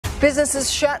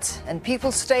Businesses shut and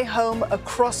people stay home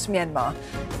across Myanmar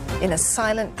in a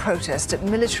silent protest at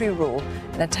military rule.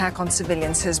 An attack on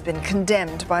civilians has been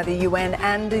condemned by the UN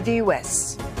and the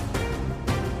US.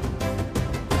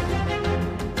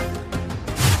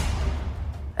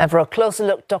 And for a closer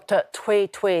look, Dr.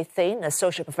 Htwe Htew Thein,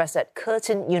 Associate Professor at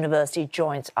Curtin University,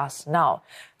 joins us now.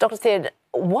 Dr. Thein,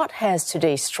 what has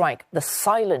today's strike, the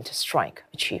silent strike,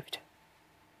 achieved?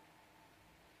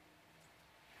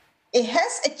 It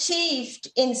has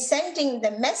achieved in sending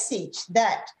the message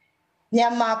that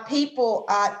Myanmar people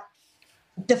are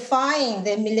defying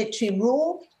the military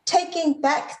rule, taking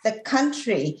back the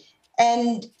country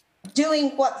and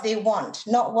doing what they want,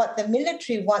 not what the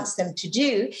military wants them to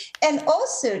do, and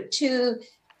also to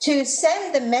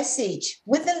send the message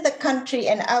within the country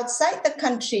and outside the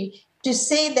country to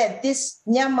say that this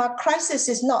Myanmar crisis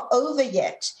is not over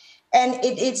yet, and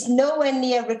it's nowhere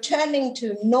near returning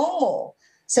to normal.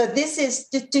 So this is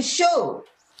to show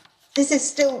this is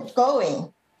still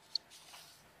going.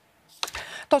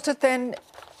 Dr. Thein,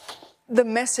 the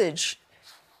message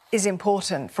is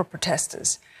important for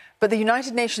protesters, but the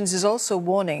United Nations is also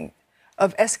warning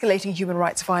of escalating human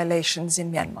rights violations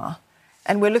in Myanmar.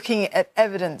 And we're looking at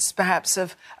evidence, perhaps,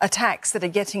 of attacks that are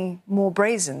getting more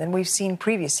brazen than we've seen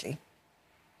previously.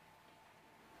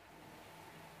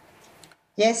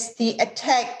 Yes, the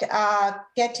attacks are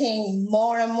getting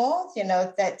more and more. You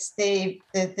know, that's the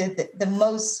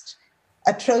most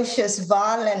atrocious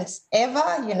violence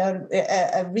ever. You know,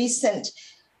 recent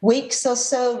weeks or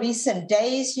so, recent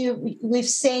days we've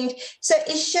seen. So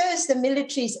it shows the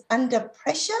military is under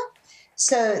pressure.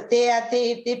 So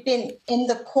they've been in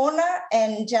the corner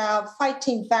and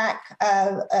fighting back,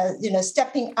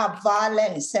 stepping up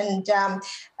violence, and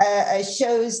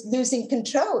shows losing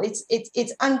control.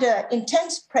 It's under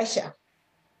intense pressure.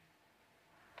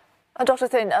 Dr.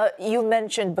 Thein, you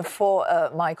mentioned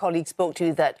before my colleague spoke to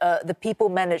you that the people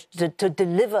managed to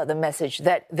deliver the message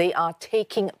that they are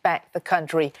taking back the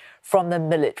country from the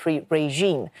military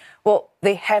regime. Well,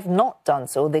 they have not done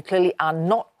so. They clearly are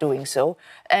not doing so.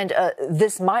 And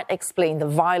this might explain the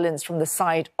violence from the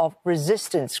side of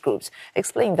resistance groups.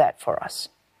 Explain that for us.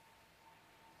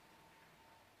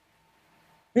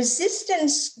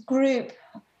 Resistance group,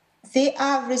 they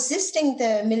are resisting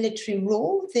the military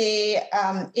rule.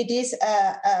 It is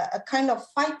a kind of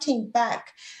fighting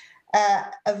back,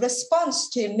 a response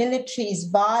to military's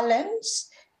violence.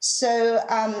 So,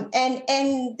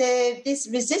 this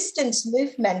resistance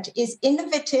movement is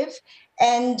innovative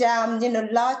and,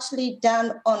 largely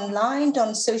done online,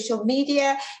 on social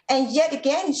media, and yet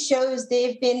again shows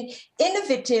they've been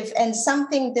innovative and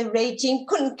something the regime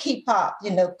couldn't keep up,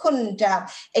 couldn't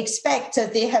expect. So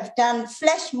they have done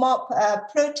flash mob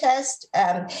protest,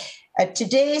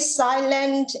 today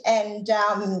silent, and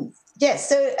yes,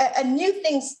 so new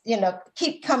things,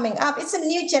 keep coming up. It's a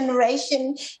new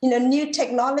generation, new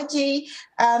technology.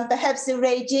 Perhaps the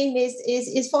regime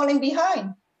is falling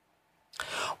behind.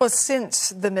 Well, since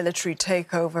the military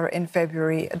takeover in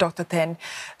February, Dr. Thein,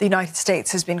 the United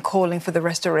States has been calling for the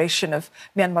restoration of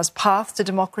Myanmar's path to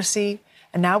democracy.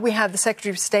 And now we have the Secretary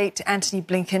of State, Antony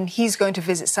Blinken. He's going to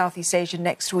visit Southeast Asia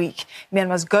next week.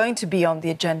 Myanmar's going to be on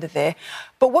the agenda there.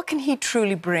 But what can he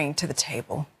truly bring to the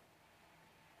table?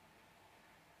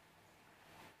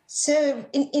 So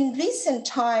in recent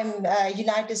time,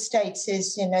 United States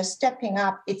is, stepping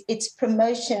up its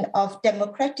promotion of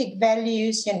democratic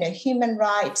values, human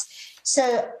rights.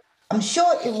 So I'm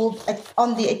sure it will,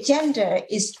 on the agenda,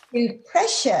 is to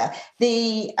pressure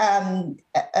the,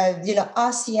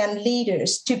 ASEAN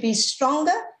leaders to be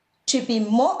stronger, to be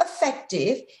more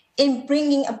effective in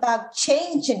bringing about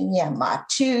change in Myanmar,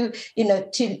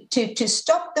 to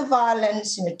stop the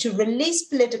violence, to release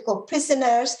political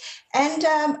prisoners, and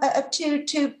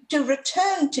to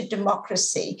return to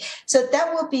democracy. So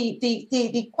that will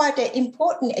be quite an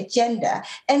important agenda.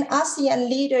 And ASEAN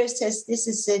leaders says this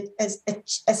is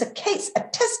as a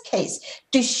test case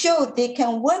to show they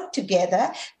can work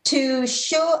together to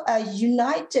show a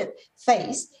united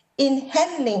face in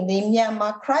handling the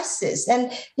Myanmar crisis, and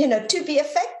to be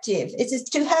effective, it is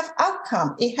to have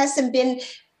outcome. It hasn't been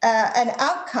an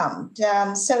outcome,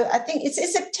 so I think it's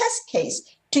a test case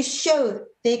to show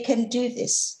they can do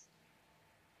this.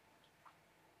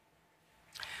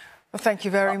 Well, thank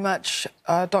you very much,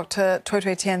 Dr. Htwe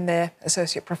Htew Thein, there,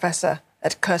 Associate Professor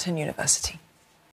at Curtin University.